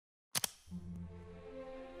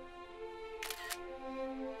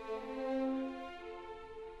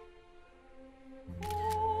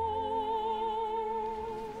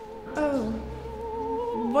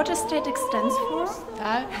what aesthetic stands for?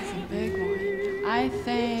 That is a big one. I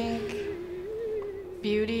think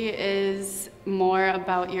beauty is more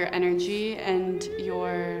about your energy and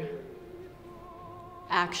your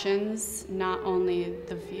actions, not only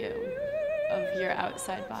the view of your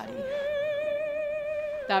outside body.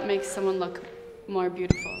 That makes someone look more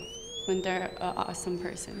beautiful when they're an awesome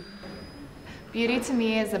person. Beauty to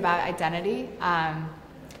me is about identity.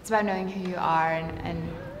 It's about knowing who you are and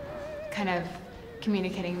kind of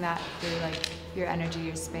communicating that through like your energy,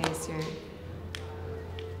 your space,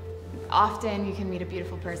 Often you can meet a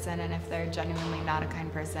beautiful person, and if they're genuinely not a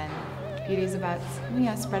kind person, beauty is about,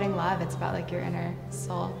 spreading love. It's about like your inner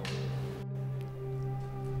soul.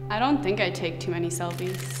 I don't think I take too many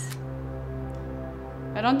selfies.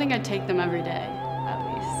 I don't think I take them every day, at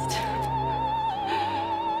least.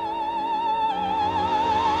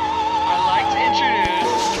 I'd like to introduce.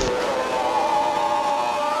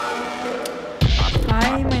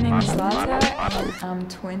 Hi, my name is Zlata and I'm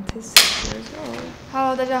 26 years old.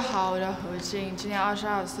 Hello， 大家好，我叫何静，今年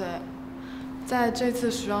22岁，在这次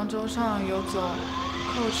时装周上有走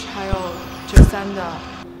Coach 还有决三的。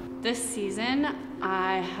This season,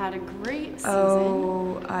 I had a great season.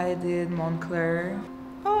 Oh, I did Montclair.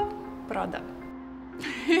 Oh, Prada.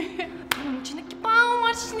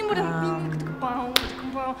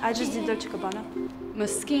 I just did Dolce & Gabbana.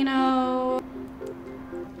 Moschino.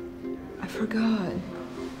 I forgot.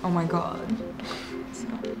 Oh my god.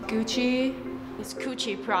 Gucci. It's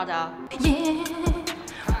Gucci, Prada. Yeah.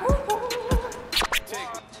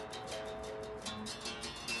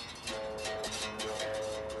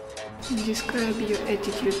 Describe your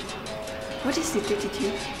attitude. What is it,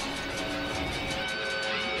 attitude?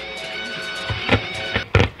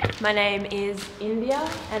 My name is Indiah,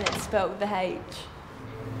 and it's spelled with the H.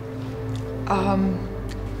 How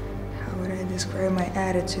would I describe my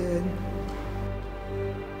attitude?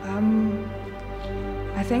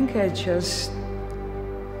 I think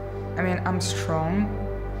I'm strong,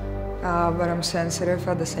 but I'm sensitive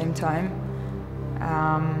at the same time.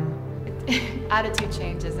 Attitude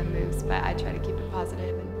changes and moves, but I try to keep it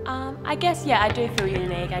positive. I guess, yeah, I do feel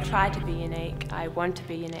unique. I try to be unique. I want to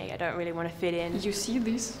be unique. I don't really want to fit in. You see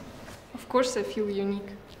this? Of course I feel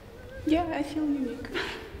unique. Yeah, I feel unique.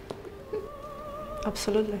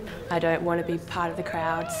 Absolutely. I don't want to be part of the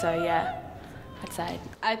crowd, so yeah, I'd say.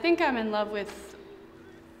 I think I'm in love with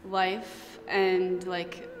life and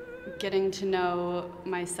like getting to know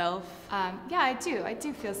myself. Yeah, I do. I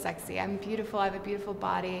do feel sexy. I'm beautiful. I have a beautiful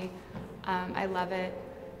body. I love it.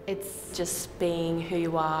 It's just being who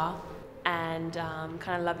you are and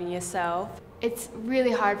kind of loving yourself. It's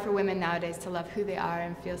really hard for women nowadays to love who they are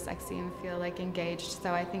and feel sexy and feel like engaged.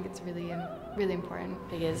 So I think it's really, really important.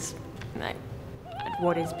 Because, like,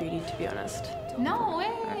 what is beauty, to be honest? No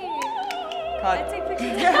way. Cut. I take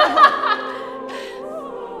pictures.